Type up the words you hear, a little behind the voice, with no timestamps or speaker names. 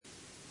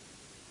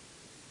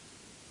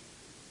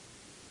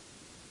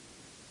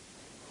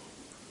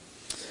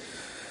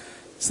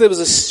So there was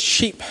a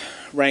sheep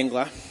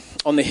wrangler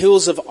on the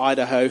hills of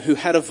Idaho who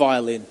had a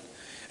violin.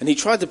 And he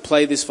tried to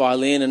play this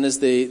violin, and as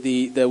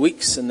the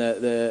weeks and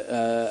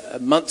the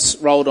months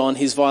rolled on,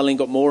 his violin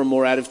got more and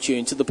more out of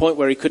tune to the point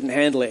where he couldn't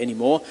handle it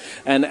anymore.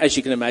 And as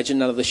you can imagine,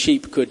 none of the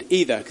sheep could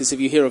either, because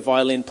if you hear a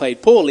violin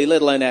played poorly,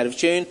 let alone out of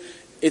tune,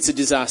 it's a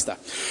disaster.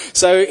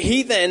 So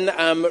he then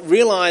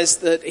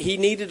realized that he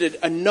needed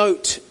a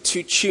note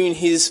to tune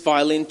his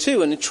violin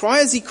to. And try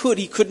as he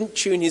couldn't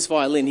tune his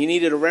violin. He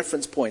needed a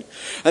reference point.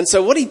 And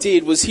so what he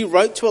did was he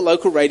wrote to a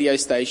local radio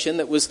station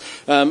that was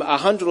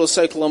 100 or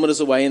so kilometers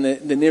away in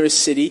the nearest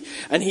city.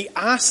 And he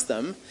asked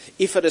them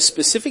if at a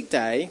specific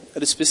day,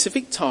 at a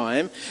specific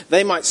time,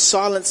 they might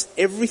silence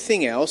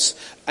everything else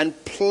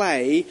and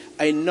play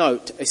a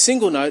note, a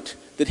single note,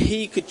 that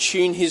he could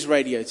tune his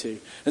radio to.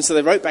 And so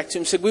they wrote back to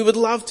him and said, we would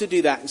love to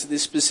do that. And so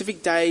this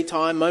specific day,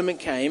 time, moment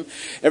came,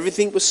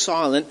 everything was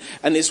silent,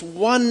 and this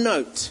one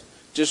note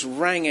just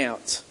rang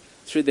out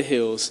through the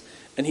hills,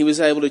 and he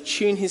was able to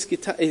tune his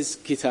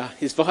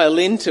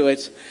violin to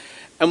it,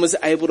 and was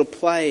able to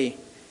play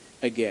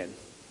again.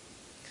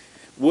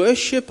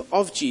 Worship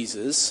of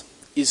Jesus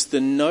is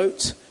the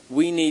note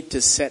we need to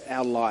set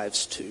our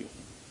lives to.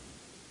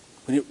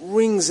 When it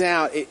rings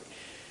out,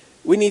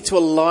 we need to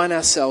align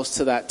ourselves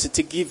to that,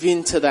 to give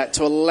in to that,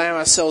 to allow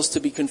ourselves to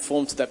be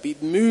conformed to that, be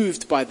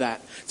moved by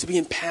that, to be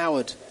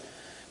empowered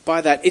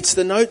by that. It's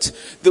the note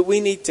that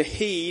we need to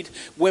heed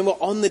when we're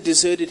on the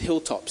deserted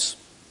hilltops,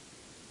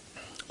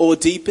 or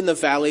deep in the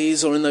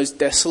valleys, or in those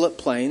desolate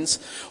plains,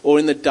 or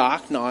in the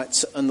dark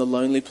nights and the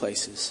lonely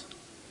places.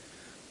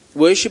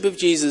 Worship of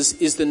Jesus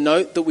is the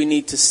note that we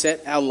need to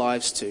set our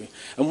lives to.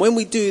 And when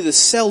we do, the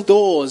cell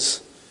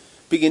doors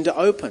begin to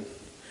open.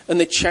 And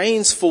the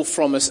chains fall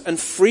from us, and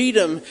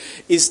freedom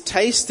is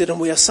tasted, and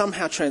we are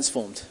somehow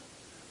transformed.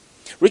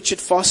 Richard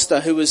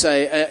Foster, who is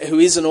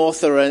an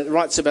author and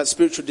writes about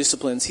spiritual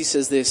disciplines, he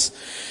says this: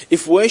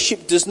 if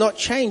worship does not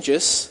change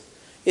us,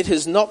 it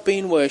has not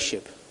been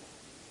worship.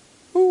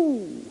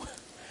 Ooh.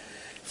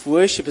 If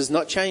worship has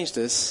not changed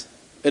us,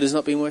 it has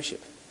not been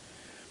worship.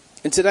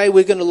 And today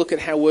we're going to look at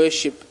how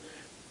worship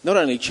not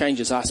only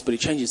changes us, but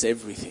it changes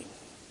everything.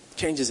 It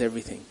changes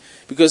everything.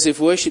 Because if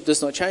worship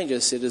does not change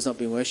us, it has not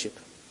been worship.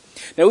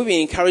 Now, we've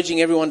been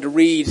encouraging everyone to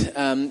read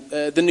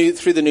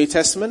through the New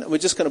Testament, and we're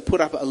just going to put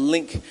up a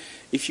link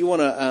if you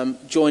want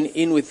to join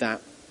in with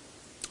that.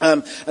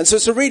 And so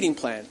it's a reading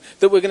plan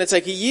that we're going to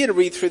take a year to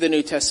read through the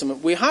New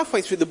Testament. We're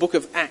halfway through the book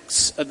of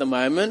Acts at the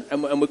moment,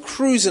 and we're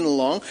cruising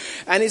along.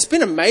 And it's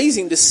been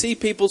amazing to see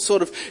people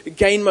sort of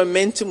gain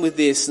momentum with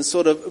this and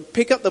sort of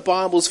pick up the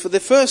Bibles for the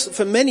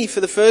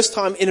first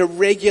time in a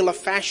regular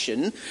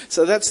fashion.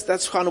 So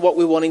that's kind of what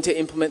we're wanting to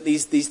implement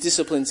these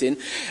disciplines in.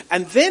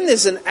 And then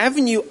there's an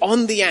avenue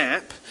on the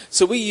app.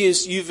 So we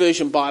use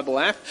YouVersion Bible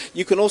app.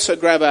 You can also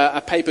grab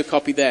a paper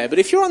copy there. But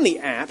if you're on the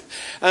app,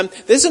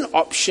 there's an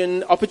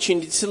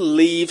opportunity to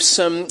leave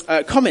some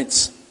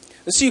comments.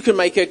 And so you can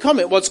make a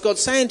comment. What's God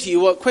saying to you?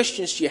 What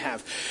questions do you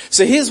have?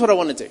 So here's what I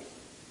want to do.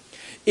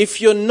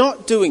 If you're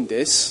not doing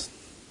this,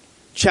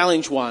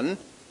 challenge 1,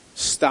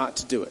 start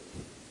to do it.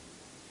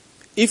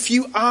 If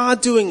you are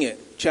doing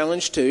it,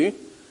 challenge 2,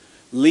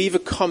 leave a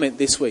comment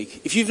this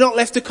week. If you've not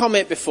left a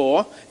comment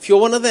before, if you're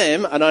one of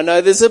them, and I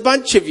know there's a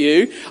bunch of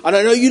you, and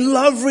I know you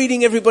love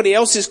reading everybody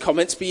else's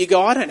comments, but you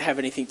go, I don't have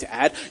anything to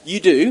add.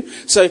 You do.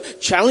 So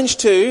challenge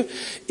 2,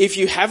 if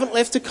you haven't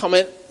left a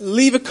comment,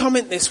 leave a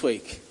comment this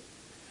week.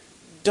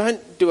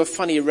 Don't do a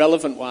funny,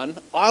 irrelevant one.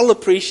 I'll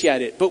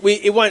appreciate it, but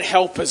it won't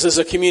help us as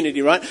a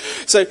community, right?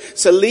 So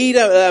leave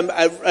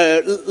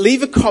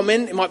a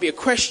comment. It might be a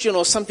question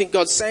or something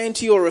God's saying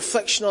to you, or a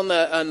reflection on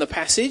the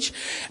passage.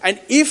 And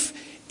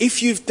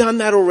if you've done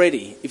that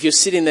already, if you're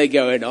sitting there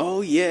going,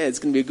 oh yeah, it's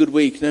going to be a good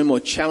week, no more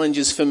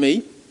challenges for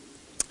me,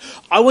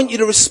 I want you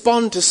to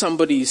respond to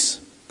somebody's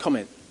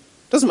comment.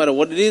 Doesn't matter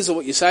what it is or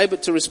what you say,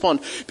 but to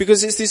respond.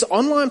 Because it's this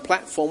online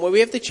platform where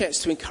we have the chance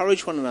to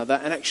encourage one another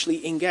and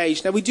actually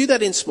engage. Now, we do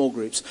that in small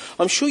groups.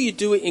 I'm sure you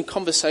do it in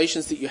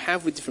conversations that you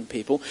have with different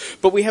people,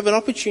 but we have an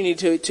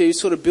opportunity to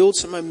sort of build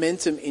some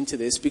momentum into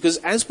this, because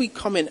as we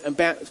comment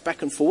about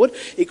back and forward,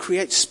 it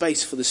creates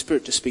space for the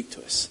Spirit to speak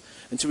to us,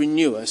 and to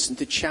renew us, and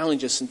to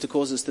challenge us, and to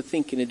cause us to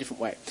think in a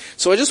different way.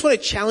 So I just want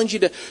to challenge you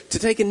to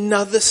take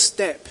another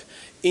step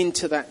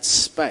into that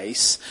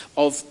space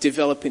of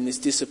developing this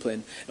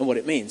discipline and what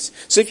it means.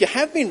 So if you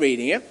have been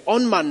reading it,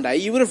 on Monday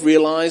you would have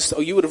realized,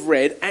 or you would have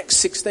read Acts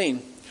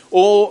 16.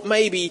 Or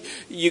maybe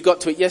you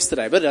got to it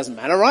yesterday, but it doesn't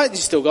matter, right? You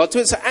still got to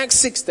it. So Acts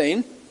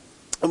 16,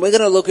 and we're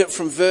going to look at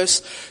from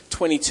verse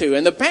 22.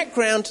 And the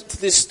background to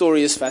this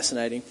story is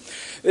fascinating.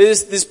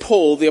 There's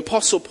Paul, the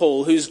Apostle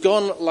Paul, who's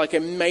gone like a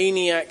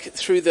maniac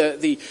through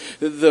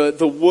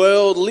the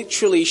world,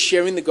 literally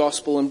sharing the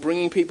gospel and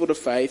bringing people to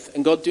faith,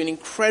 and God doing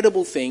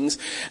incredible things.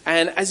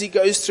 And as he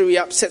goes through, he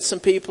upsets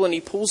some people, and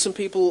he pulls some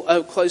people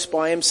close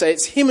by him. Say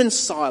it's him and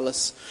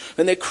Silas,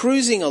 and they're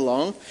cruising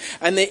along,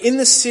 and they're in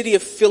the city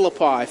of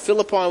Philippi.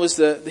 Philippi was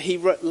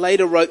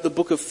later wrote the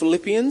book of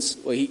Philippians.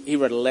 Well, he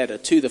wrote a letter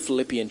to the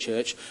Philippian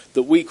church. church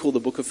that we call the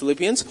book of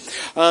Philippians.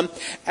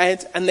 And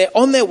they're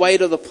on their way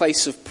to the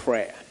place of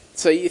prayer.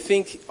 So you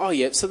think, oh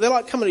yeah, so they're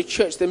like coming to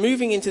church. They're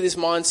moving into this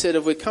mindset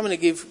of we're coming to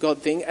give God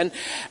thing. And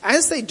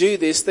as they do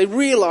this, they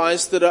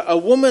realize that a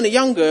woman, a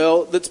young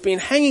girl that's been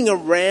hanging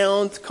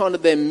around kind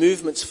of their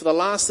movements for the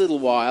last little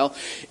while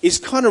is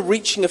kind of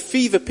reaching a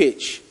fever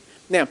pitch.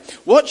 Now,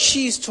 what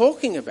she's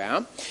talking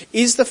about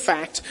is the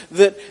fact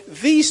that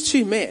these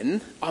two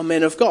men are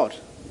men of God.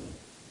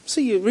 So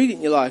you read it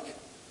and you're like,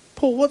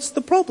 Paul, what's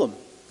the problem?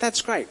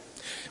 That's great.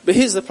 But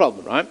here's the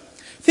problem, right?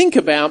 Think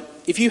about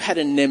if you had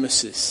a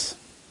nemesis.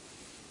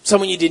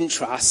 Someone you didn't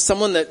trust,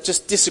 someone that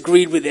just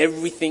disagreed with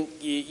everything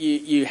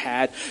you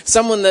had,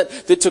 someone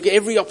that took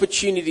every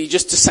opportunity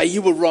just to say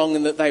you were wrong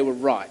and that they were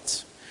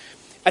right.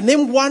 And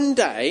then one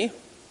day,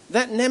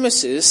 that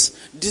nemesis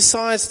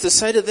decides to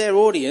say to their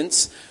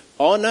audience,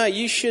 oh no,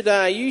 you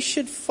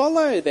should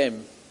follow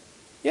them.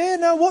 Yeah,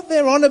 no, what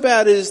they're on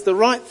about is the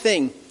right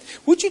thing.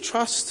 Would you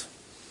trust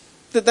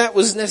that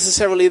was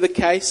necessarily the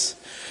case?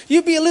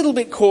 You'd be a little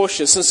bit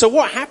cautious. And so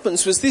what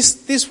happens was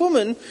this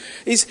woman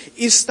is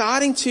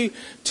starting to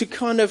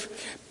kind of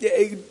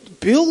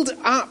build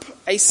up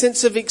a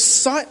sense of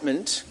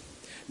excitement,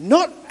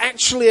 not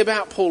actually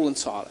about Paul and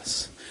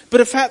Silas, but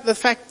the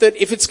fact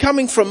that if it's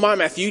coming from my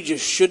mouth, you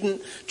just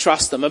shouldn't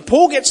trust them. And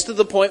Paul gets to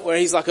the point where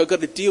he's like, I've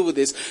got to deal with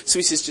this. So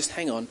he says, just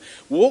hang on,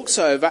 walks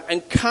over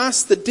and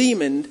casts the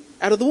demon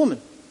out of the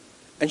woman.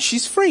 And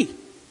she's free.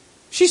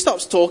 She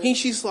stops talking.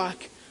 She's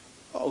like,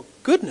 oh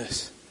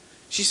goodness,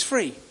 she's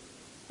free.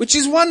 Which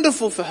is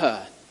wonderful for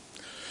her.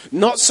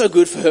 Not so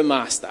good for her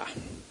master.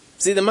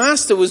 See, the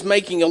master was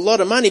making a lot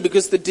of money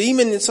because the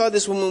demon inside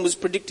this woman was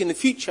predicting the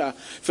future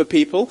for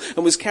people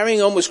and was carrying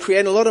on, was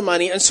creating a lot of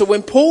money. And so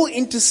when Paul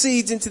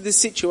intercedes into this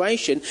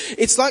situation,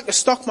 it's like a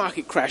stock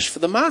market crash for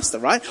the master,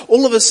 right?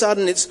 All of a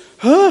sudden it's,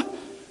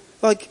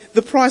 like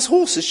the prize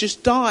horse has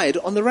just died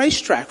on the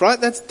racetrack, right?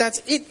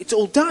 That's it. It's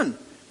all done.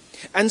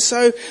 And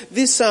so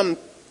this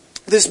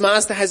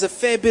master has a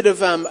fair bit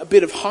of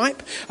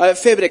hype, a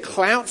fair bit of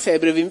clout, fair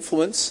bit of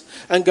influence,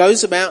 and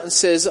goes about and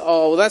says,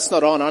 oh, well, that's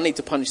not on. I need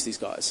to punish these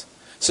guys.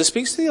 So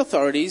speaks to the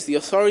authorities. The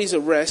authorities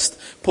arrest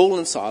Paul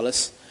and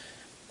Silas,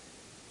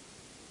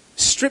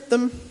 strip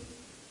them,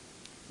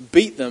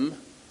 beat them,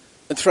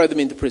 and throw them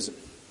into prison.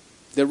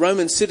 They're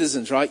Roman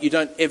citizens, right? You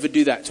don't ever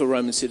do that to a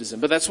Roman citizen.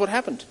 But that's what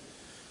happened.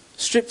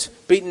 Stripped,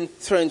 beaten,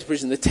 thrown into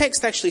prison. The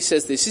text actually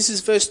says this. This is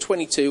verse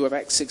 22 of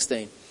Acts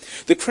 16.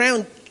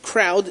 The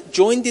crowd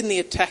joined in the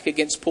attack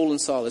against Paul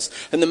and Silas,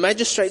 and the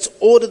magistrates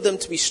ordered them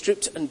to be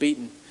stripped and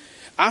beaten.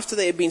 After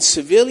they had been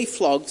severely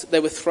flogged, they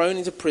were thrown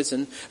into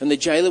prison, and the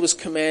jailer was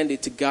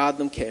commanded to guard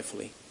them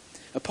carefully.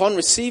 Upon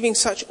receiving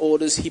such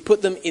orders, he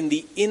put them in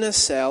the inner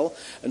cell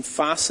and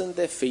fastened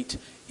their feet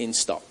in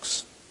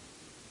stocks.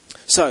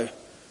 So,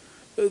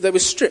 they were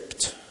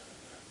stripped.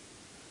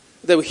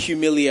 They were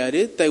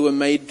humiliated. They were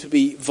made to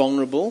be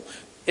vulnerable.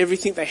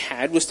 Everything they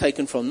had was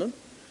taken from them.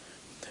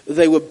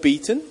 They were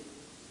beaten.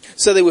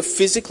 So they were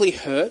physically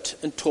hurt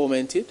and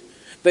tormented.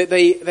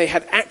 They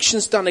had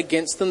actions done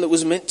against them that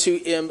was meant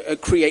to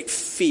create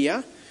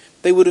fear.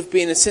 They would have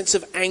been a sense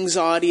of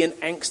anxiety and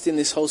angst in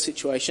this whole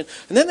situation.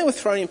 And then they were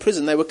thrown in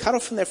prison. They were cut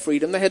off from their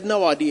freedom. They had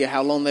no idea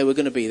how long they were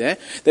going to be there.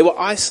 They were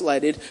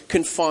isolated,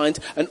 confined,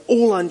 and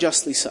all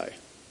unjustly so.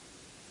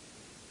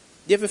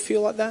 You ever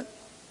feel like that?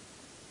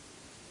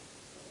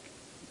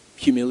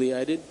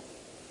 Humiliated?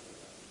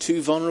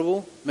 Too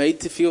vulnerable? Made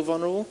to feel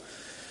vulnerable?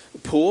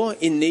 Poor?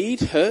 In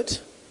need?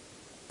 Hurt?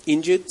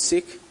 Injured?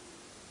 Sick?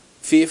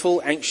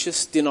 Fearful?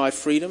 Anxious? Denied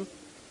freedom?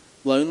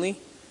 Lonely?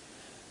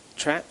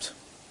 Trapped?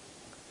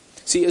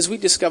 See, as we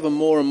discover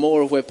more and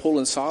more of where Paul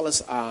and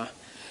Silas are,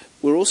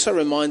 we're also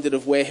reminded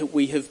of where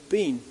we have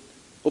been,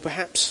 or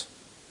perhaps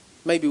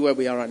maybe where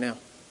we are right now.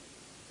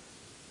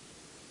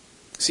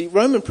 See,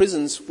 Roman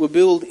prisons were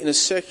built in a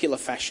circular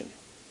fashion.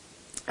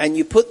 And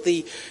you put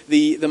the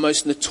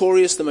most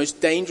notorious, the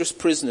most dangerous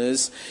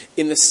prisoners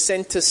in the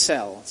center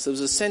cell. So there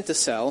was a center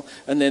cell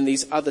and then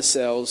these other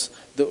cells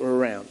that were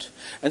around.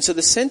 And so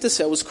the center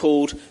cell was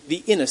called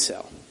the inner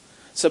cell.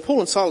 So Paul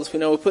and Silas, we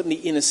know, were put in the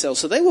inner cell.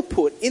 So they were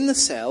put in the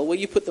cell where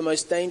you put the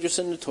most dangerous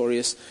and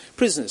notorious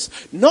prisoners.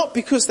 Not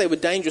because they were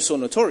dangerous or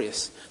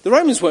notorious. The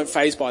Romans weren't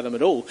fazed by them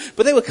at all.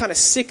 But they were kind of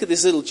sick of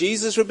this little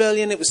Jesus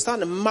rebellion. It was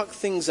starting to muck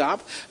things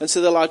up. And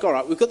so they're like, all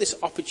right, we've got this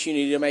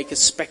opportunity to make a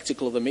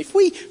spectacle of them. If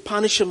we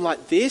punish them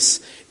like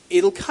this,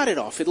 it'll cut it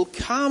off. It'll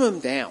calm them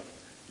down.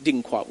 It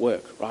didn't quite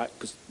work, right?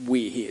 Because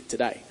we're here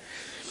today.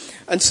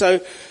 And so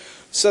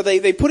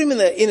they put him in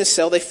the inner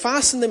cell. They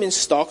fastened them in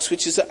stocks,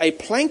 which is a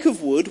plank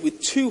of wood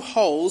with two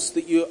holes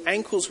that your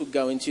ankles would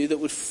go into that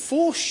would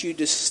force you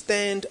to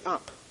stand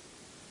up.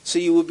 So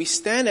you would be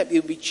stand up,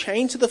 you'd be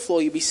chained to the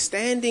floor, you'd be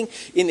standing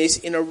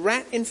in a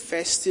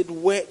rat-infested,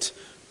 wet,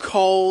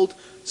 cold,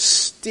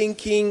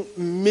 stinking,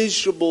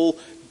 miserable,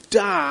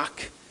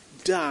 dark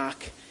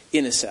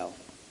inner cell.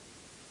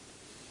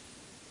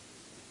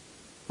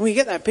 When we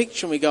get that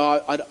picture and we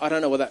go, I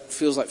don't know what that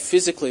feels like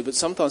physically, but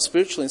sometimes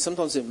spiritually and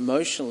sometimes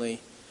emotionally,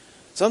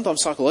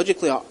 sometimes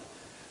psychologically,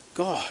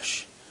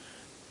 gosh,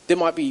 there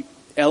might be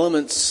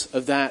elements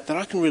of that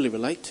I can really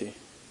relate to.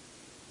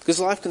 Because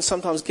life can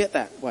sometimes get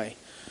that way.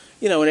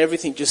 When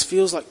everything just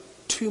feels like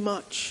too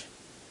much.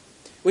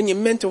 When your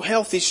mental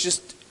health is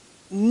just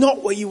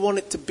not where you want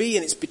it to be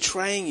and it's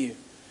betraying you.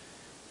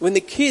 When the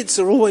kids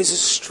are always a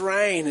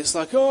strain, it's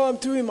like, oh, I'm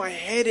doing my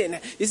head in.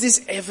 Is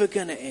this ever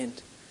going to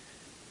end?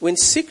 When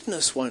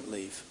sickness won't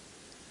leave.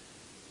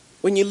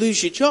 When you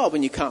lose your job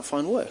and you can't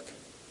find work.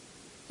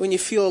 When you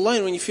feel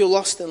alone, when you feel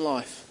lost in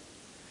life.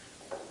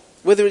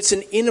 Whether it's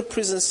an inner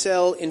prison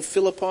cell in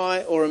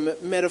Philippi or a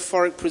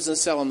metaphoric prison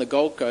cell on the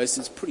Gold Coast,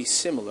 it's pretty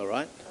similar,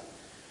 right?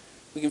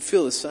 We can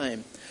feel the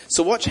same.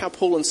 So watch how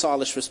Paul and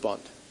Silas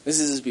respond. This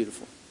is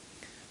beautiful.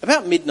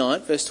 About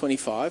midnight, verse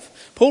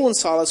 25, Paul and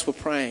Silas were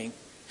praying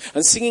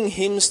and singing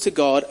hymns to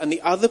God, and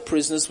the other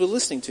prisoners were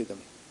listening to them.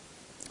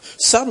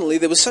 Suddenly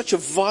there was such a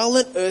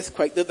violent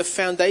earthquake that the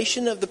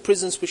foundation of the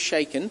prisons was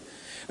shaken,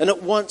 and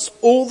at once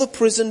all the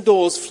prison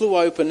doors flew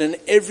open and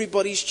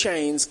everybody's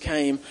chains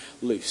came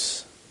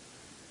loose.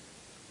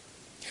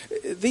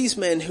 These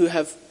men who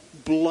have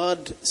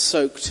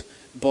blood-soaked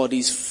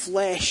bodies,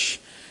 flesh,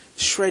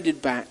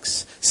 shredded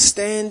backs,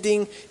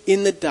 standing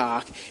in the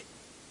dark,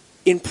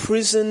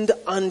 imprisoned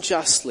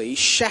unjustly,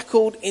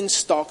 shackled in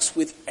stocks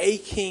with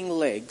aching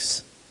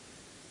legs,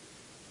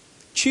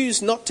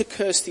 choose not to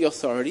curse the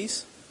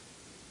authorities,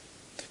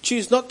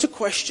 choose not to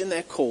question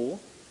their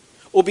call,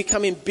 or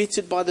become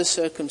embittered by the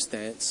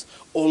circumstance,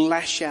 or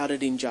lash out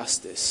at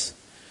injustice.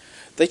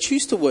 They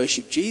choose to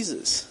worship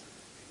Jesus.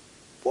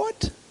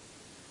 What?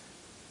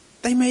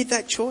 They made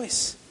that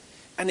choice,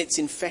 and it's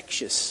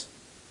infectious.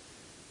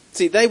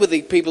 See, they were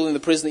the people in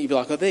the prison that you'd be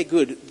like, oh, they're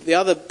good. The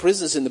other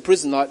prisoners in the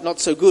prison, like, not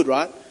so good,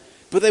 right?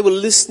 But they were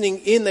listening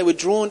in. They were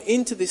drawn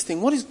into this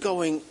thing. What is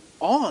going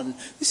on?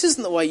 This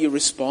isn't the way you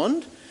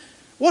respond.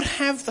 What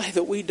have they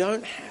that we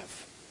don't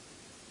have?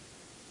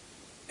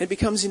 It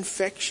becomes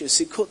infectious.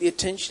 It caught the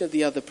attention of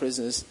the other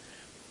prisoners.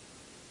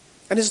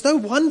 And it's no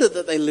wonder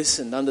that they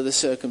listened under the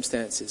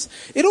circumstances.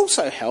 It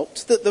also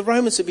helped that the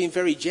Romans had been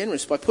very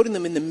generous by putting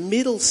them in the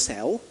middle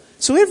cell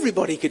so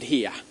everybody could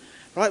hear.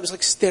 Right? It was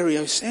like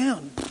stereo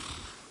sound.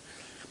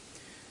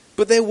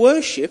 But their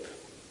worship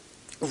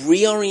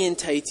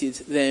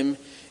reorientated them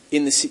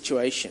in the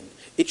situation.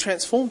 It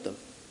transformed them.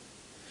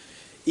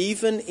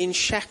 Even in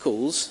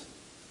shackles,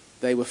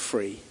 they were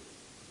free.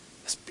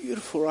 That's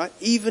beautiful, right?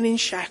 Even in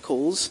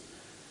shackles,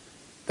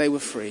 they were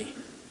free.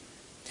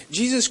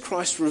 Jesus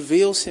Christ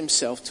reveals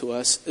himself to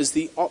us as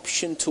the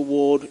option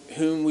toward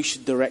whom we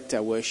should direct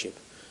our worship.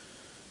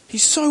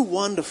 He's so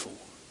wonderful.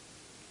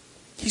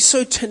 He's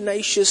so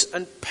tenacious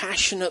and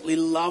passionately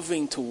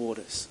loving toward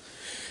us.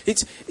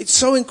 It's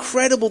so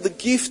incredible, the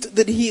gift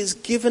that he has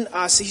given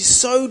us. He's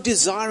so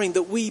desiring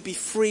that we be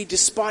free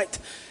despite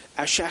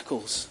our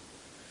shackles.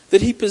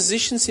 That he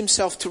positions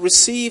himself to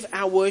receive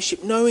our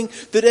worship, knowing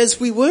that as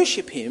we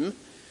worship him,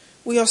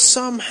 we are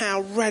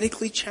somehow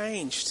radically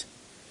changed.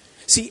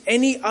 See,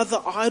 any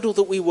other idol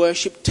that we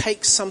worship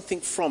takes something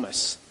from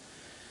us.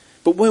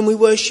 But when we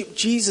worship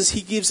Jesus,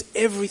 he gives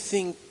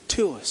everything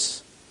to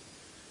us.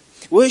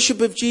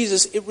 Worship of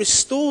Jesus, it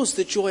restores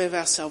the joy of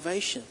our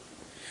salvation.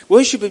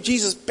 Worship of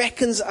Jesus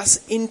beckons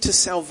us into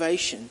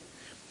salvation.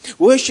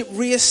 Worship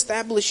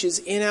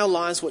reestablishes in our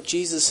lives what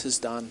Jesus has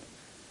done.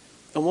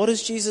 And what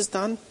has Jesus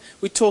done?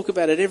 We talk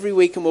about it every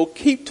week, and we'll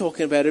keep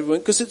talking about it every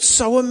week because it's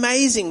so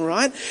amazing,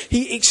 right?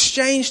 He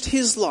exchanged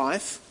his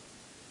life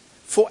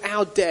for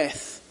our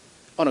death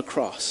on a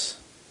cross.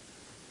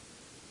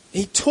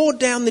 He tore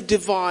down the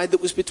divide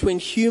that was between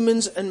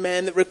humans and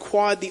man that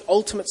required the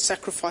ultimate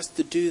sacrifice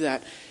to do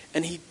that.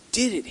 And he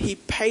did it. He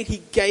paid,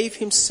 he gave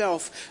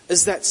himself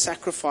as that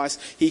sacrifice.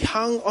 He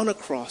hung on a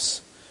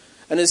cross.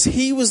 And as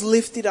he was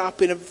lifted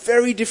up in a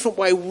very different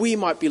way, we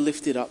might be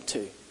lifted up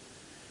too.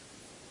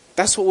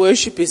 That's what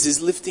worship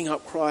is lifting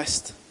up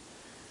Christ.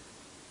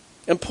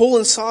 And Paul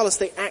and Silas,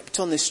 they act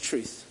on this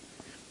truth.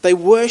 They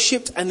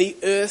worshipped and the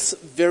earth's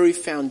very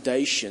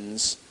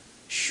foundations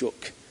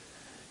shook.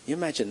 You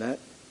imagine that?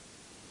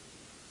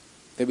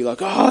 They'd be like,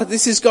 oh,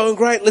 this is going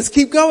great. Let's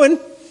keep going.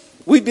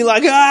 We'd be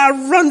like,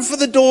 run for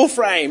the door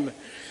frame.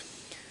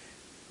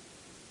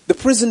 The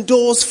prison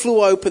doors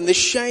flew open. The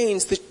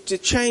chains,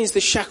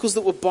 the shackles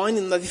that were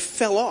binding them, they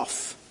fell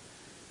off.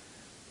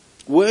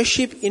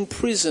 Worship in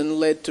prison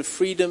led to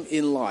freedom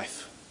in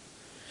life.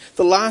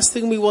 The last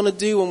thing we want to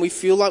do when we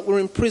feel like we're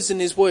in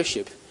prison is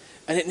worship.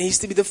 And it needs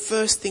to be the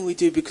first thing we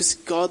do because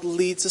God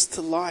leads us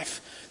to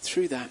life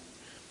through that.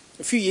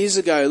 A few years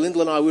ago,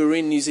 Lyndall and I, we were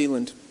in New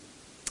Zealand.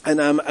 And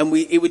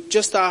it was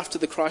just after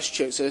the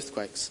Christchurch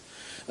earthquakes.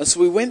 And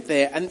so we went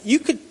there, and you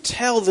could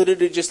tell that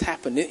it had just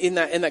happened in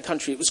that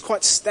country. It was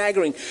quite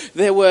staggering.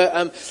 There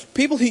were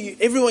people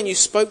everyone you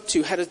spoke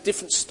to had a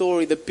different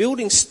story. The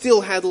building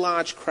still had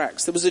large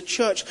cracks. There was a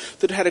church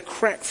that had a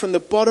crack from the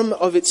bottom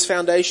of its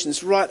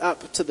foundations right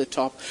up to the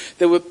top.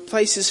 There were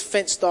places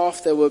fenced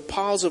off. There were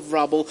piles of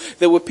rubble.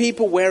 There were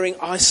people wearing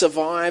 "I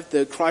survived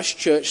the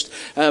Christchurch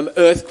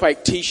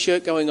earthquake"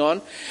 T-shirt going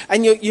on.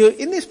 And you're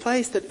in this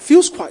place that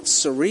feels quite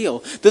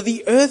surreal. That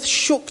the earth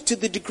shook to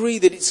the degree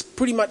that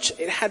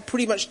it had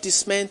pretty much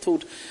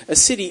dismantled a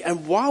city,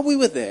 and while we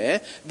were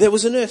there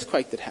was an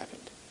earthquake that happened.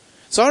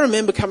 So I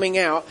remember coming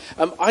out,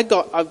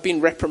 I've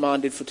been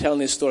reprimanded for telling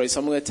this story,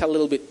 so I'm going to tell a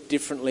little bit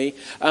differently.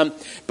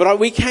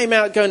 We came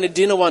out going to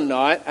dinner one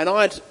night, and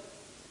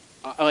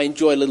I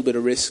enjoy a little bit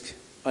of risk.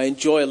 I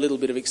enjoy a little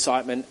bit of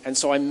excitement, and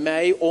so I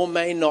may or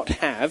may not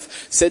have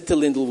said to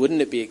Lyndall,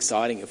 wouldn't it be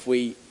exciting if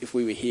we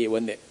were here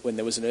when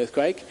there was an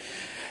earthquake?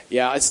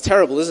 Yeah, it's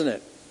terrible, isn't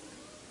it?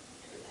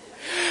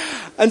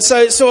 And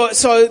so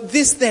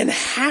this then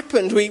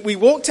happened. We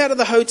walked out of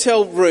the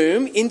hotel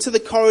room into the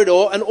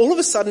corridor, and all of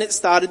a sudden it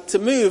started to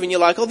move, and you're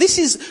like, oh, this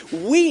is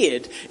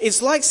weird.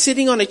 It's like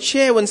sitting on a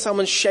chair when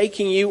someone's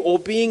shaking you, or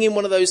being in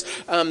one of those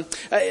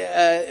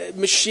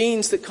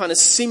machines that kind of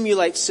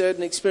simulate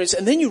certain experience,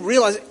 and then you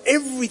realize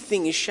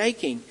everything is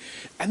shaking,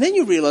 and then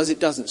you realize it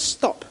doesn't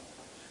stop.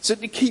 So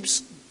it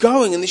keeps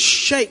going, and this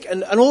shake,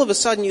 and all of a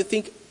sudden you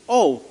think,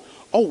 oh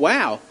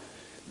wow,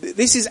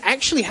 this is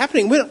actually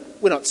happening.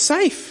 We're not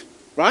safe.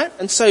 Right?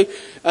 And so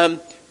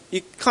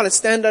you kind of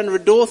stand under a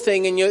door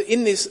thing, and you're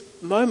in this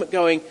moment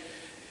going,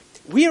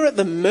 we are at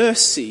the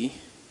mercy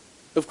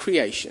of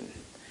creation.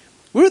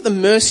 We're at the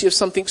mercy of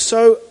something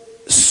so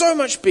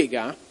much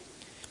bigger,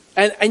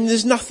 and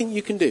there's nothing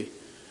you can do.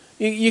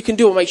 You can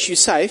do what makes you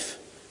safe,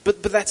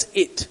 but that's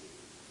it.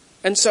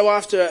 And so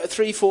after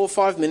 3, 4,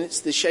 5 minutes,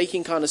 the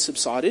shaking kind of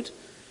subsided,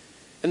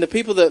 and the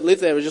people that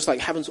live there are just like,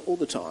 happens all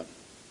the time.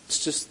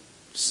 It's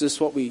just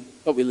what we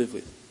live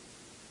with.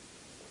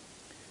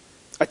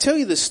 I tell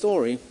you this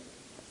story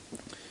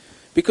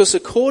because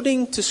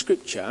according to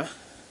Scripture,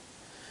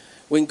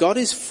 when God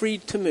is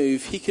freed to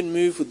move, he can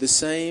move with the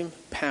same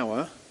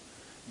power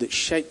that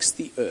shakes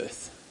the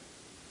earth.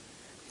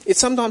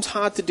 It's sometimes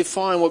hard to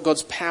define what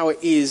God's power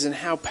is and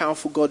how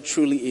powerful God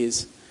truly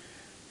is.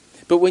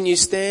 But when you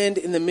stand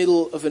in the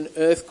middle of an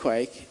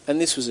earthquake,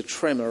 and this was a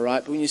tremor,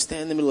 right? But when you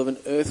stand in the middle of an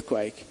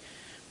earthquake,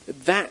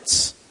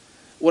 that's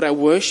what our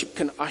worship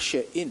can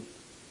usher in.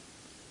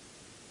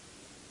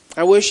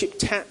 Our worship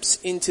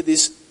taps into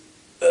this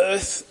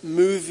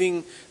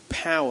earth-moving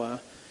power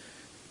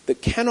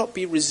that cannot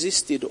be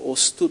resisted or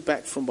stood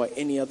back from by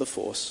any other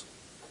force.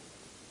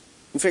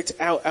 In fact,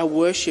 our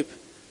worship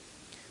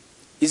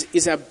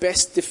is our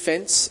best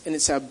defense, and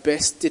it's our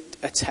best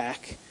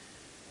attack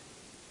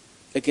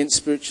against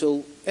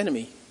spiritual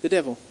enemy, the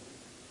devil.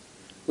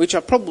 Which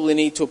I probably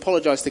need to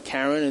apologise to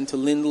Karen and to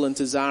Lyndall and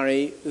to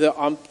Zari that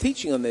I'm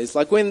teaching on this.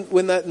 Like when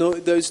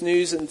those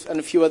news and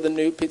a few other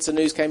new bits of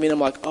news came in, I'm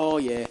like, oh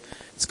yeah,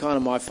 it's kind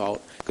of my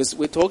fault. Because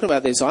we're talking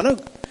about this. I know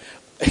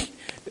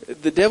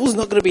the devil's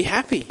not going to be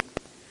happy.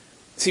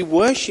 See,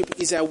 worship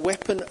is our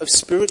weapon of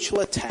spiritual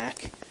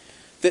attack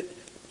that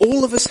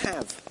all of us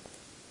have.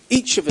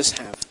 Each of us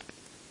have.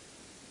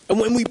 And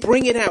when we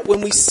bring it out,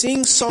 when we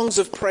sing songs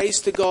of praise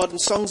to God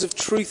and songs of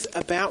truth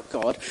about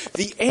God,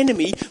 the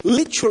enemy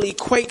literally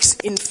quakes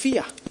in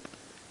fear.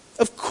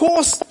 Of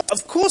course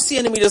the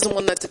enemy doesn't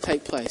want that to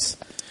take place.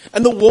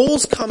 And the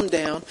walls come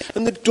down,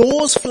 and the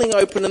doors fling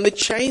open, and the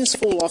chains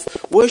fall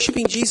off.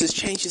 Worshipping Jesus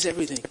changes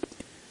everything.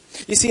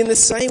 You see, in the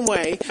same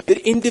way that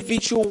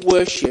individual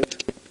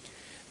worship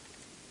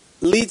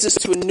leads us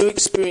to a new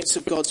experience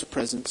of God's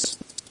presence,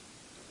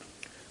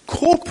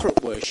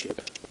 corporate worship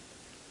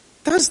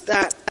does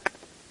that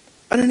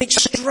at an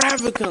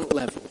extravagant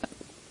level.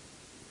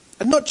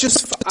 And not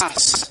just for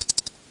us.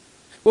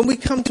 When we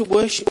come to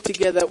worship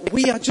together,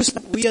 we are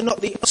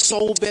not the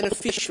sole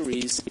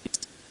beneficiaries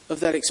of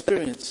that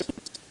experience.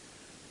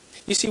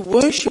 You see,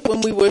 worship,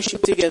 when we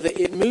worship together,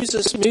 it moves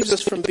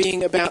us from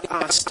being about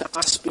us to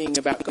us being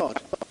about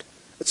God.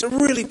 It's a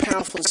really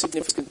powerful and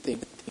significant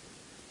thing.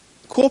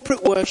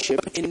 Corporate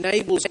worship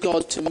enables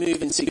God to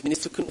move in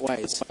significant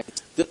ways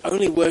that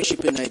only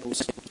worship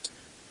enables.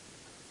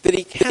 That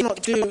he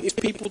cannot do if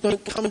people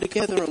don't come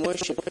together and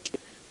worship.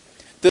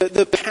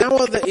 The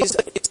power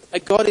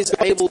that God is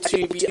able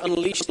to be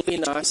unleashed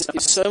in us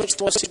is so much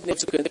more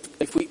significant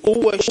if we all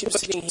worship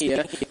sitting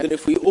here than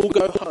if we all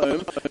go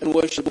home and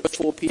worship at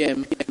 4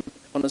 p.m.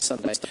 on a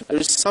Sunday. There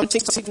is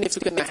something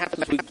significant that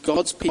happens when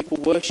God's people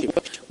worship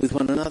with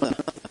one another.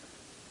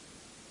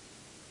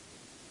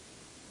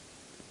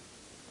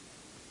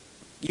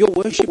 Your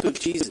worship of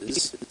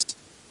Jesus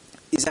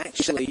is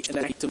actually an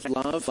act of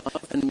love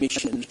and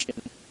mission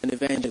and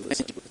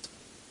evangelism.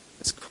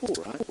 That's cool,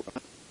 right?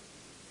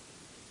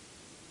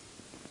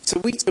 So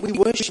we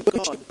worship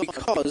God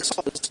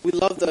because we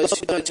love those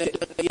who don't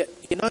yet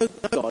know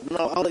God. And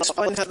I'll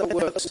explain how that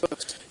works.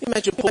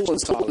 Imagine Paul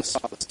and Silas.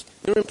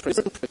 They're in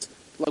prison.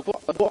 Like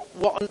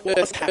what on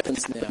earth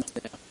happens now?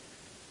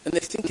 And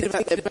they're thinking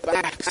about their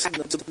backs and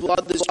the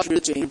blood that's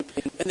dripping,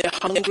 and they're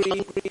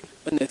hungry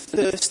and they're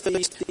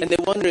thirsty, and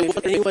they're wondering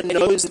if anyone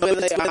knows where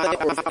they are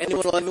or if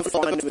anyone will ever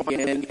find them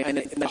again, and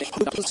the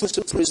hopelessness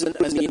of prison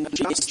and the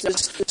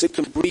injustice that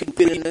can breed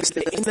bitterness,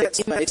 they're in that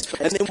space,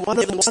 and then one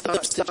of them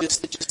starts to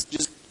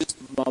just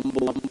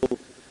mumble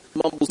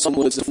some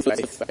words of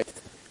faith,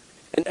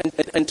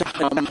 and to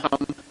hum,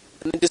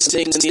 and then just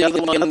sing, and the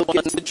other one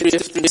begins to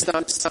drift and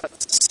starts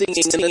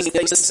singing, and then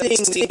they sing,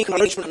 the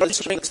encouragement and the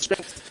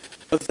strength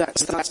of that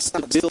starts to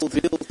build.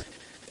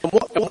 And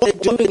what they're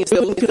doing is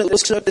they're looking at the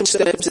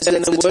circumstances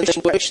and then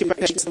worship actually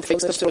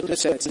affects the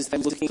circumstances. They're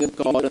looking at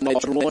God and they're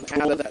drawn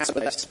out of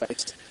that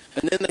space.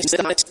 And then they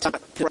start to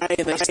pray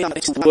and they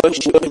start to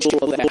worship with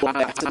all of their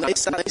heart. And they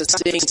start to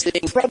sing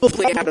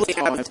probably out of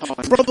time,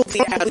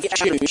 probably out of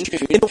tune,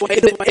 in a way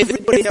that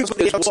everybody else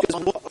goes,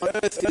 what on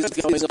earth is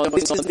going on in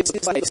this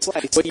place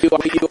where you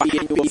are here and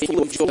you're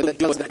full of joy that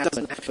doesn't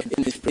happen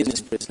in this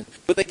prison.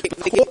 But they get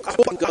caught up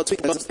in God's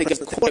presence, they get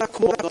caught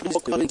up in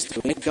what God is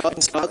doing, and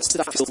God starts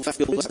to fill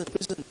the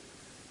prison.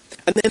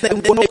 And then they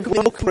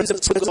welcome them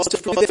to God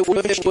through their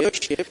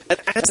worship, and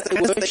as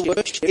they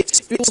worship, it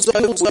spills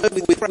over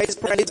with praise,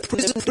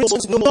 prison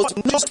doors, not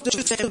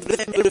just them,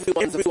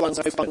 everyone's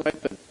open.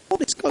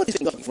 What is God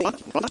is not right?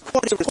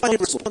 Quite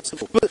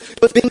irresponsible.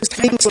 But things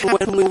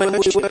happen when we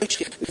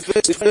worship.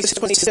 Verse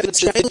 27,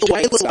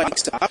 jailer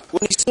wakes up,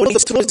 when he saw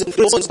the prison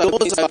doors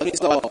open, he's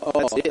like,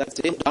 that's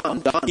it,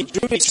 done. He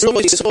drew his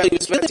sword, he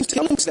was ready to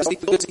kill himself,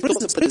 because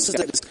prisoners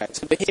in this case.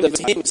 For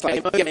him, it's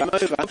game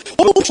over.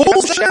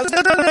 Paul shouts,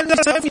 no,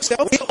 save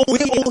yourself.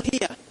 We're all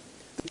here.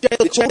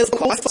 The jailer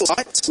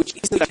lights, which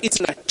isn't like, it's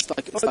like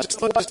lanterns.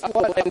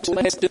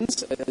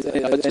 I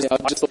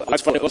just thought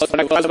that's funny. It was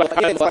funny. No,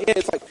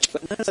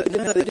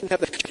 they didn't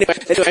have that.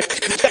 Anyway,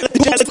 the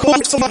jailer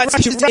calls for lights,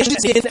 he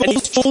rushes in, and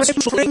he's falls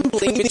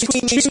trembling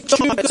between two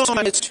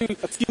guys who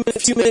a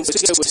few minutes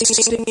ago were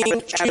singing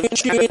out of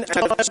tune,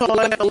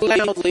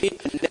 loudly,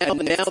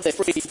 and now they're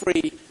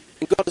free.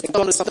 And God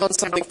has done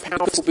something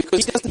powerful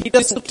because he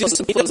doesn't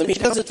discipline them, he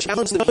doesn't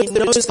challenge them, he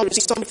knows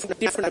there's something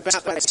different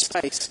about that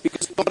space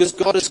because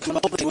God has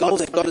called them,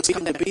 God has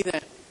come to be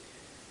there.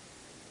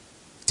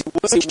 To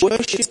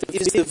worship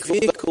is the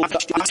vehicle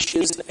that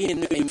ushers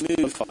in a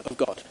move of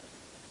God.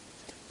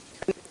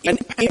 An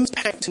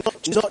impact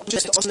not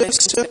just on their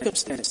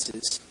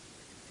circumstances,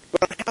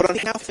 but on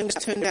how things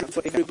turned out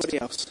for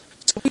everybody else.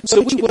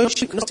 So we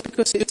worship not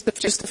because it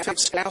just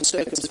affects our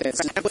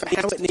circumstances, but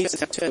how it needs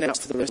to turn out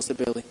for the rest of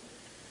the building.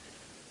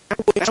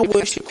 Our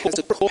worship has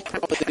a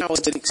corporate power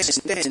that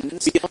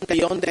extends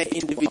beyond our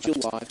individual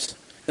lives.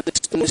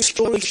 And the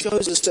story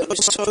shows us that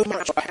there's so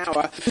much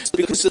power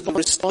because of the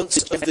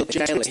response of the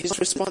jailer. His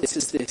response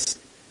is this.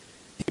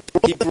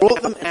 He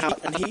brought them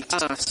out and he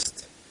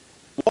asked,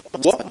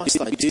 what must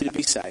I do to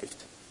be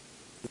saved?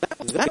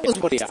 That was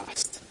what he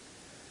asked.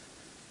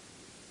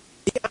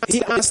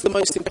 He asked the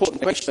most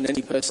important question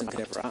any person could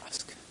ever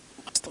ask.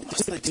 What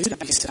must I do to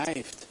be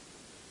saved?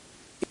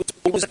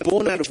 It was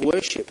born out of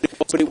worship,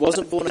 but it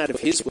wasn't born out of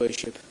his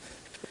worship.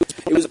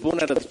 It was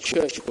born out of the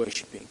church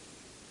worshipping.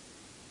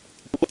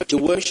 The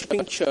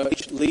worshipping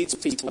church leads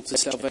people to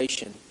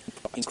salvation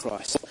in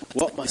Christ.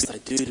 What must I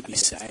do to be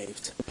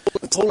saved?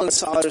 And Paul and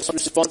Silas'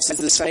 response is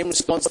the same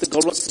response that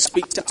God wants to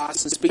speak to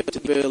us and speak to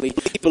Burley.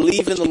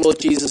 Believe in the Lord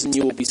Jesus and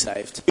you will be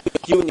saved.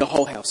 You and your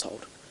whole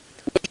household.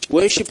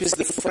 Worship is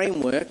the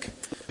framework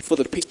for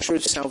the picture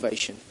of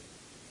salvation.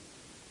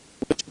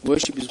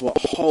 Worship is what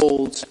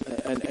holds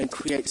and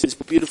creates this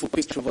beautiful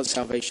picture of what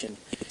salvation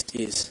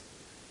is.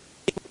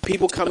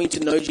 People coming to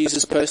know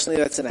Jesus personally,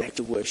 that's an act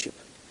of worship.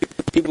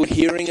 People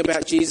hearing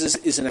about Jesus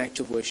is an act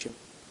of worship.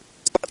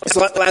 It's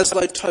like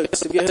Laszlo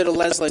Totes. Have you heard of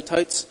Laszlo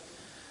Totes?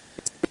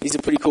 He's a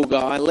pretty cool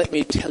guy. Let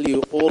me tell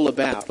you all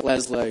about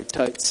Laszlo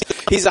Totes.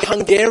 He's a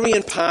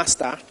Hungarian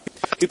pastor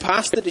who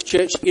pastored a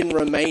church in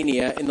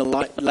Romania in the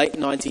late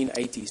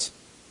 1980s.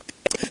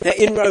 Now,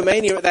 in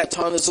Romania at that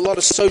time, there's a lot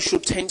of social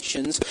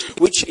tensions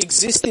which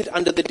existed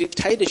under the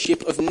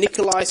dictatorship of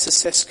Nicolae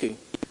Ceausescu.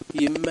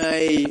 You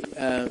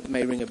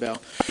may ring a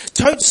bell.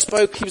 Totes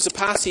spoke, he was a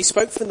pastor, he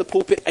spoke from the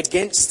pulpit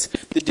against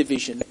the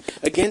division,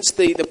 against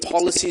the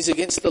policies,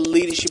 against the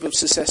leadership of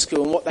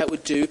Ceausescu and what that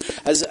would do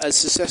as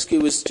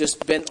Ceausescu was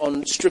just bent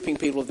on stripping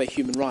people of their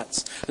human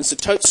rights. And so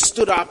Totes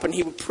stood up and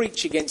he would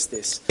preach against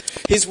this.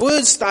 His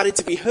words started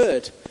to be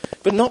heard,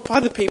 but not by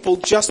the people,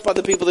 just by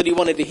the people that he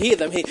wanted to hear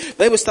them.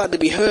 They were starting to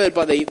be heard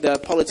by the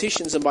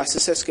politicians and by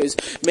Ceausescu's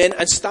men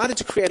and started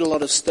to create a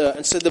lot of stir.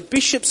 And so the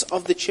bishops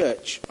of the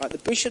church,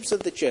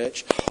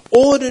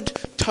 ordered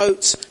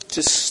Totes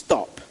to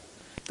stop.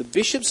 The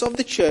bishops of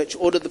the church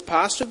ordered the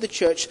pastor of the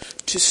church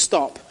to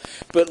stop.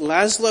 But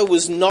Laszlo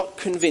was not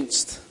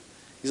convinced.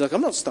 He's like,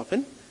 I'm not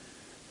stopping.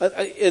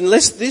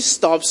 Unless this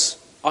stops,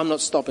 I'm not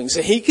stopping.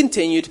 So he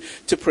continued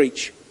to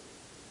preach.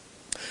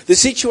 The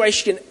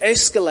situation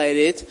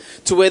escalated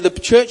to where the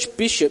church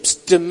bishops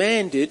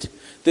demanded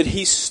that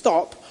he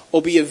stop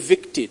or be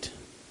evicted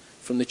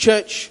from the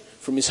church,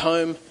 from his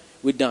home.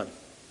 We're done.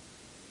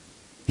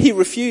 He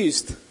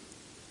refused.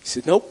 He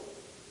said, nope,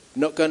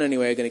 I'm not going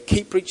anywhere. I'm going to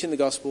keep preaching the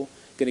gospel.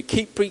 I'm going to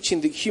keep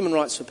preaching the human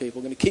rights for people.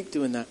 I'm going to keep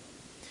doing that.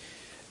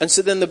 And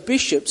so then the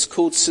bishops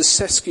called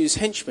Ceausescu's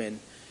henchmen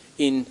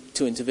in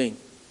to intervene.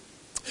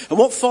 And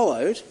what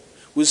followed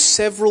was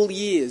several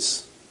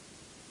years.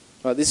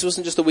 Right, this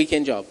wasn't just a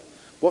weekend job.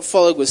 What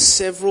followed was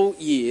several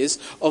years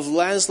of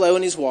Laszlo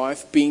and his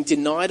wife being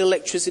denied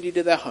electricity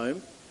to their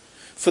home,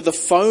 for the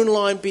phone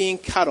line being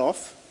cut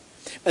off,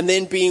 and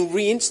then being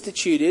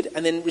reinstituted,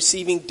 and then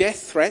receiving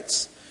death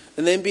threats,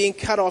 and then being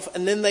cut off,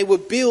 and then they were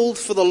billed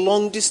for the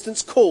long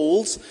distance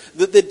calls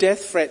that the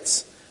death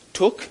threats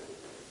took.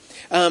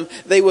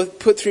 They were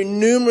put through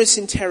numerous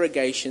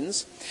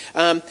interrogations.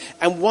 And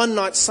one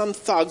night some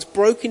thugs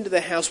broke into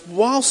their house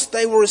whilst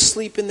they were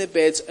asleep in their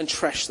beds and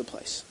trashed the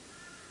place.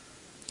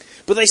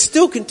 But they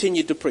still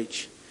continued to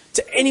preach.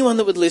 To anyone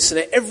that would listen,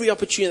 at every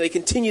opportunity, they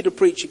continued to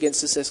preach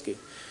against Ceausescu.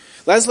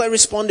 Laszlo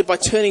responded by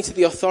turning to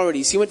the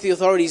authorities. He went to the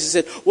authorities and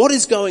said, "What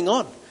is going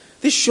on?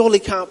 This surely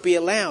can't be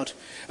allowed."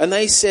 And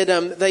they said,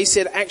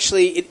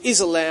 actually, it is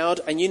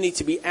allowed, and you need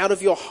to be out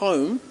of your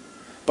home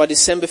by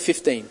December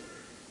 15.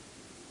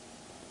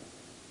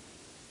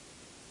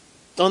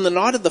 On the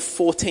night of the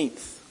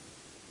 14th,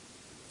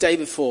 day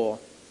before,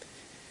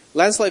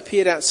 Laszlo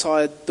peered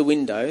outside the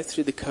window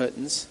through the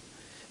curtains,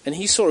 and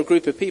he saw a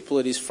group of people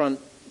at his front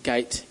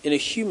gate in a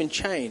human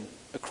chain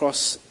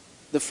across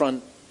the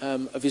front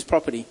of his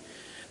property.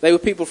 They were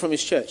people from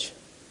his church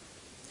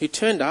who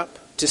turned up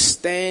to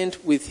stand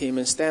with him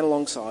and stand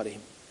alongside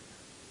him.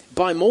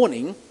 By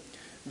morning,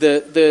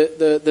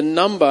 the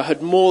number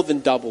had more than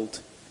doubled.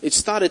 It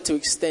started to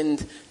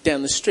extend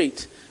down the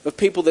street of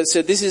people that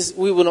said,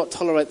 we will not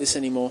tolerate this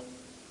anymore.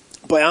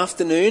 By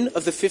afternoon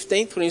of the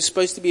 15th, when he was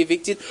supposed to be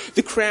evicted,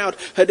 the crowd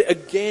had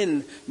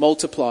again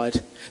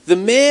multiplied. The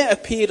mayor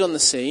appeared on the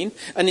scene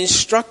and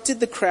instructed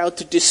the crowd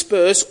to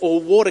disperse,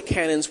 or water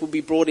cannons would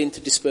be brought in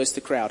to disperse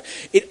the crowd.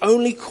 It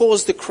only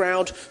caused the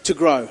crowd to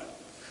grow.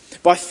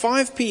 By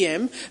 5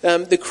 p.m.,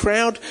 the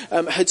crowd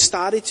had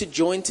started to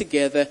join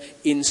together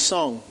in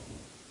song.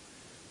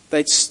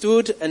 They'd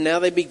stood and now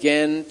they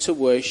began to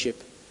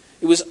worship.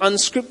 It was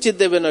unscripted.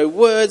 There were no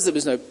words. There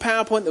was no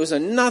PowerPoint. There was no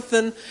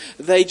nothing.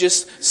 They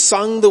just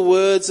sung the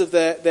words of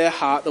their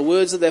heart, the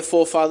words of their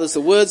forefathers,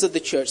 the words of the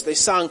church. They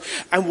sung,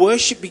 and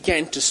worship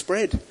began to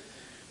spread.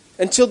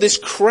 Until this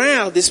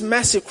crowd, this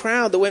massive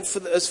crowd that went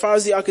as far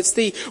as the eye could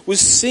see, was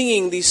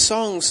singing these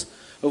songs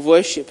of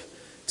worship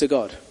to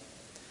God.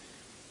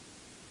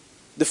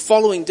 The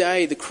following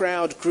day, the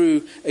crowd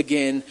grew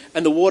again,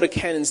 and the water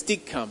cannons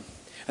did come.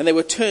 And they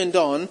were turned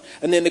on,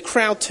 and then the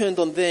crowd turned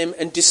on them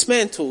and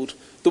dismantled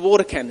the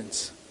water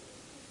cannons.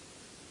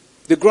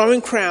 The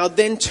growing crowd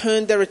then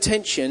turned their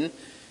attention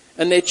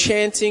and their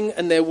chanting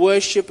and their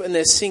worship and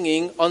their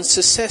singing on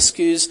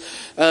Ceausescu's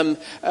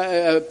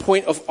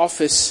point of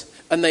office,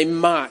 and they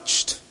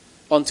marched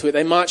onto it.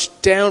 They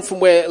marched down from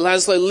where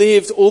Laszlo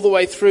lived all the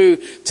way through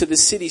to the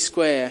city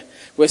square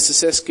where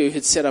Ceausescu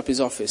had set up his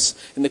office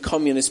in the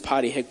Communist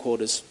Party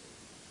headquarters.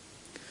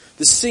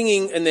 The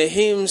singing and the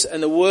hymns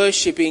and the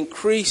worship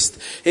increased.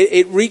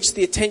 It reached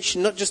the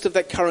attention not just of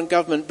that current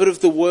government, but of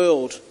the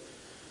world.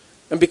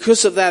 And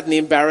because of that and the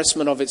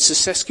embarrassment of it,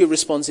 Ceausescu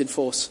responds in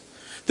force.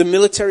 The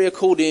military are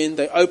called in,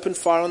 they open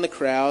fire on the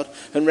crowd,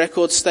 and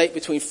records state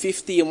between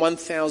 50 and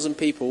 1,000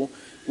 people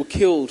were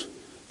killed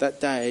that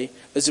day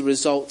as a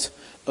result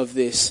of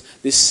this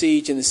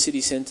siege in the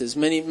city centres.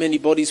 Many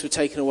bodies were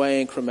taken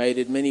away and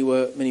cremated. Many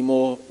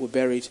more were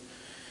buried.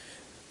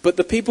 But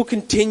the people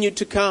continued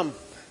to come.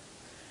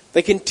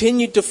 They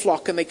continued to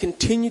flock, and they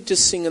continued to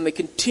sing, and they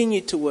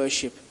continued to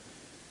worship.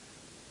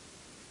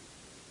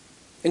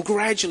 And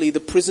gradually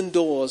the prison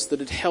doors that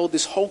had held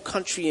this whole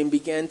country in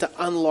began to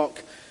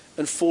unlock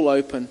and fall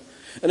open.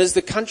 And as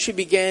the country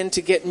began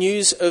to get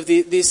news of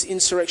this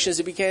insurrection, as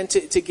it began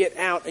to get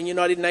out, and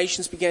United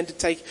Nations began to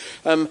take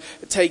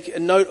a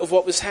note of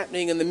what was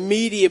happening, and the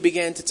media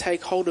began to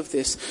take hold of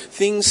this,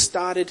 things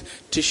started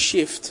to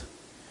shift.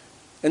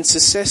 And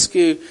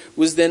Ceausescu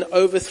was then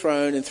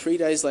overthrown, and 3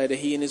 days later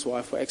he and his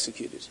wife were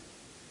executed.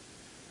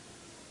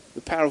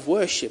 The power of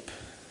worship,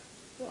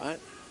 right?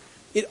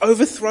 It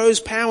overthrows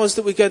powers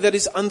that we go, that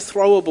is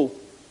unthrowable.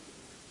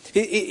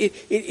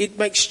 It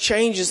makes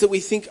changes that we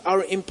think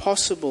are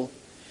impossible.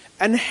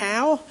 And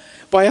how?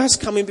 By us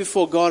coming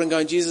before God and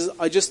going, Jesus,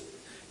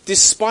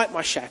 despite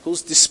my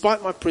shackles,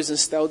 despite my prison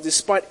cell,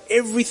 despite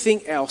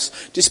everything else,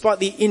 despite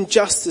the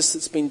injustice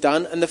that's been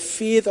done and the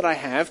fear that I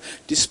have,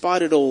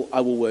 despite it all,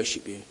 I will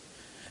worship you.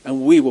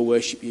 And we will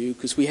worship you,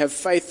 because we have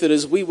faith that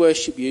as we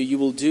worship you, you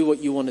will do what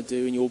you want to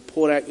do, and you will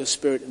pour out your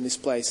Spirit in this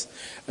place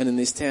and in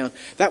this town.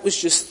 That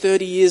was just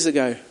 30 years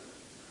ago.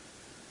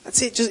 That's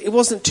it. It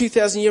wasn't a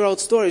 2,000-year-old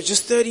story. It was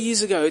just 30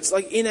 years ago. It's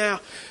like in our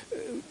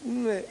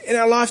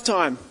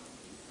lifetime.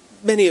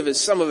 Many of us,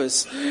 some of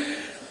us.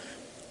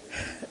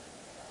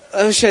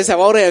 That shows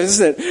how old I am,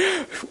 isn't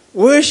it?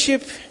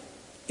 Worship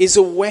is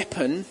a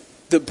weapon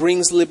that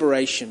brings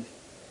liberation.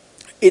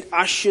 It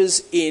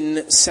ushers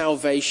in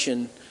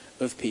salvation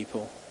of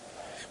people.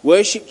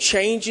 Worship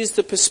changes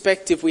the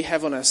perspective we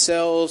have on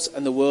ourselves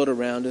and the world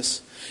around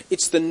us.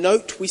 It's the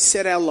note we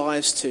set our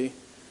lives to.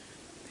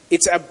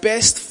 It's our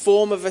best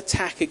form of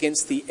attack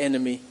against the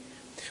enemy.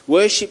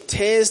 Worship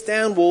tears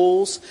down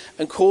walls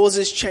and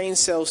causes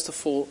chains to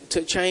fall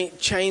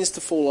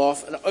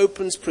off, and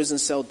opens prison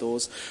cell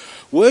doors.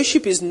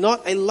 Worship is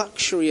not a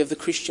luxury of the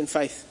Christian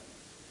faith.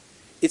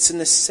 It's a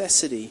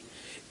necessity.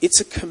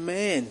 It's a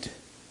command.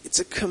 It's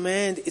a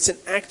command. It's an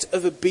act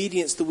of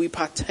obedience that we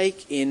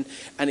partake in,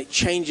 and it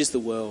changes the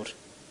world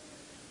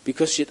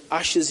because it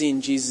ushers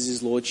in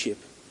Jesus' lordship.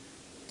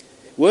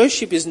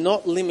 Worship is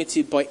not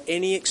limited by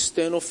any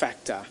external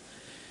factor.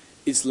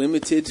 It's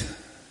limited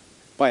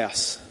by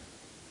us.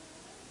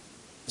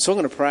 So I'm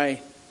going to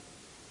pray,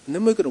 and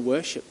then we're going to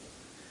worship.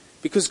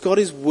 Because God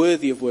is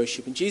worthy of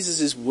worship, and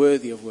Jesus is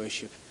worthy of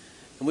worship.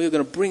 And we're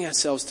going to bring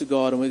ourselves to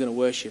God, and we're going to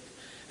worship.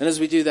 And as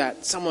we do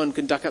that, someone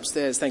can duck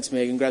upstairs, thanks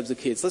Meg, and grabs the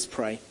kids. Let's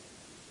pray.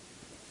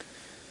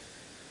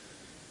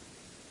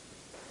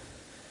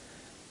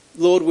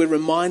 Lord, we're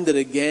reminded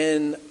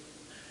again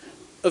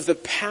of the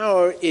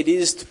power it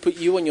is to put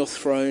you on your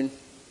throne,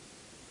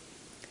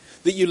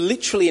 that you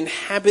literally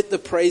inhabit the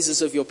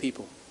praises of your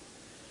people,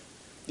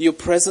 that your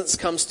presence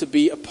comes to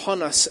be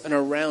upon us and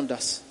around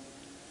us.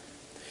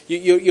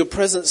 Your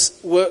presence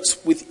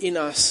works within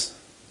us.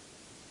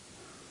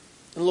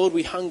 And Lord,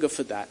 we hunger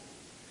for that.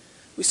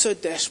 We so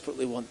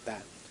desperately want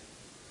that.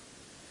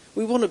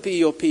 We want to be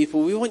your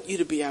people. We want you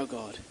to be our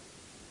God.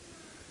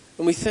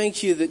 And we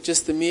thank you that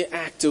just the mere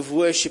act of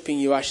worshipping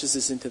you ushers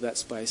us into that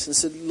space. And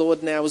so,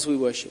 Lord, now as we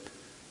worship,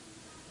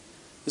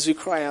 as we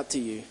cry out to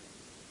you,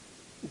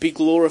 be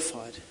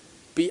glorified,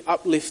 be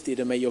uplifted,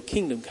 and may your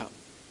kingdom come.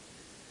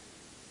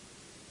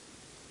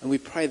 And we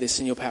pray this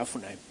in your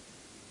powerful name.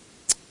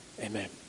 Amen.